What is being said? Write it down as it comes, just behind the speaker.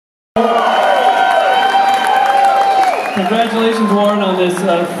Congratulations, Warren, on this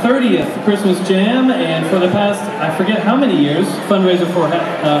 30th Christmas Jam, and for the past, I forget how many years, fundraiser for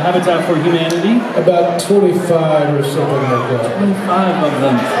Habitat for Humanity. About 25 or something like that. 25 of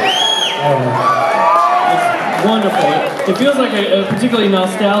them. It's wonderful. It feels like a particularly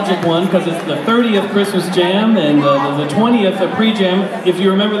nostalgic one because it's the 30th Christmas Jam and the 20th pre-jam. If you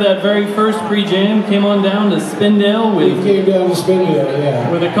remember that very first pre-jam, came on down to Spindale with... We came down to Spindale,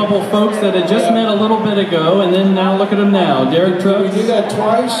 yeah. With a couple folks that had just met a little bit ago, and then now look at them now. Derek Trucks. We did that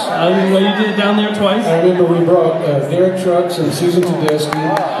twice. Well, you did it down there twice. I remember we brought Derek Trucks and Susan Tedeschi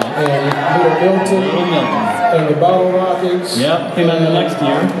and Little Milton and the Bottle Rockets. Yep, came out the next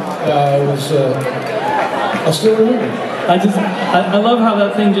year. It was, I still remember. I love how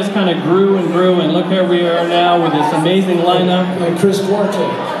that thing just kind of grew and grew, and look where we are now with this amazing lineup. And Chris Duarte.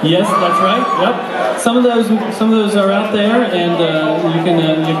 Yes, that's right. Yep. Some of those are out there, and you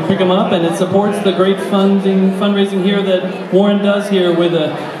can pick them up, and it supports the great fundraising here that Warren does here with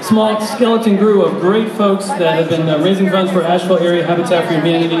a small skeleton crew of great folks that have been raising funds for Asheville area Habitat for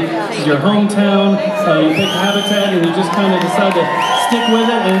Humanity. This is your hometown. You pick Habitat, and you just kind of decide to stick with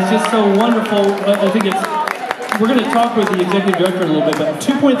it, and it's just so wonderful. I think it's. We're going to talk with the executive director in a little bit, but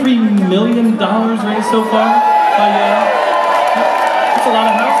 $2.3 million raised so far. That's a lot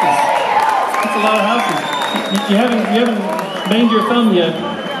of houses. That's a lot of houses. You haven't banged your thumb yet,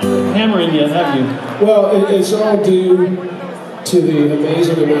 hammering yet, have you? Well, it's all due to the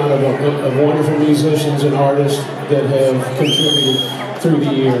amazing amount of wonderful musicians and artists that have contributed through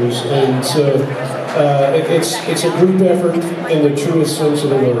the years, and so it's a group effort in the truest sense of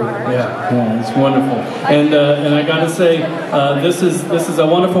the word. Yeah, it's wonderful. And I got to say, this is a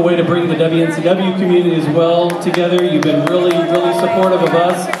wonderful way to bring the WNCW community as well together. You've been really supportive of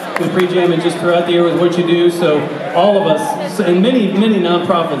us with pre-jam and just throughout the year with what you do. So all of us and many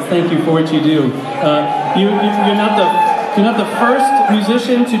nonprofits, thank you for what you do. You're not the first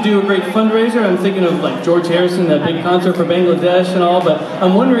musician to do a great fundraiser. I'm thinking of like George Harrison, that big concert for Bangladesh and all, but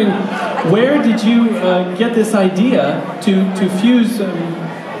I'm wondering, where did you get this idea to fuse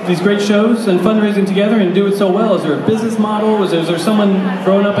these great shows and fundraising together and do it so well? Is there a business model? Is there someone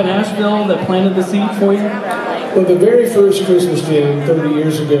growing up in Asheville that planted the seed for you? Well, the very first Christmas Jam 30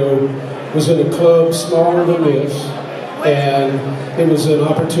 years ago was in a club smaller than this, and it was an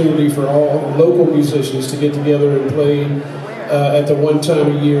opportunity for all local musicians to get together and play at the one time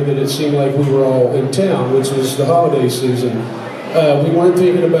of year that it seemed like we were all in town, which was the holiday season. We weren't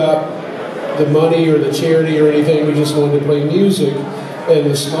thinking about the money or the charity or anything, we just wanted to play music, and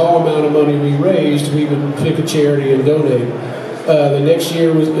the small amount of money we raised, we would pick a charity and donate. The next year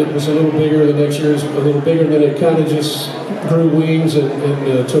it was a little bigger, the next year was a little bigger, then it kind of just grew wings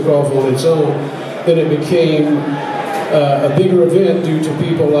and took off on its own. Then it became a bigger event due to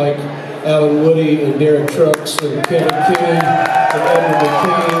people like Alan Woody and Derek Trucks and Kevin King and Edward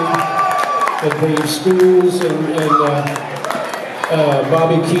McCain and Dave Schools and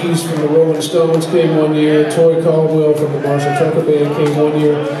Bobby Keys from the Rolling Stones came one year, Troy Caldwell from the Marshall Tucker Band came one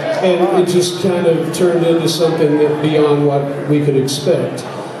year, and it just kind of turned into something that beyond what we could expect.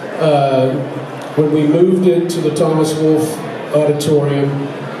 When we moved it to the Thomas Wolfe Auditorium,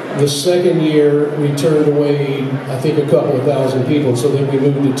 the second year we turned away, I think, a couple of thousand people, so then we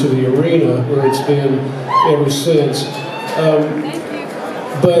moved it to the arena where it's been ever since.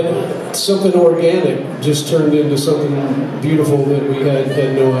 But something organic just turned into something beautiful that we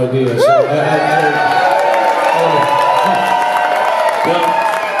had no idea. So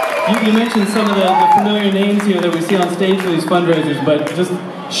Well, you mentioned some of the familiar names here that we see on stage for these fundraisers, but just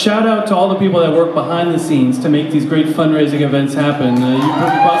shout out to all the people that work behind the scenes to make these great fundraising events happen. You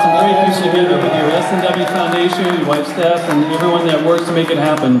brought some great people together with your S&W Foundation, your wife's staff, and everyone that works to make it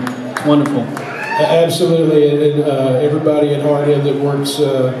happen. It's wonderful. Absolutely, and everybody at Hardhead that works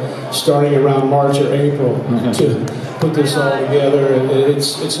starting around March or April to put this all together. And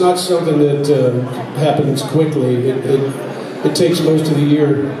it's not something that happens quickly. It takes most of the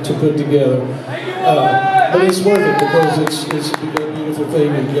year to put together. But it's worth it because it's a beautiful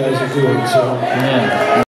thing that you guys are doing. So. Yeah.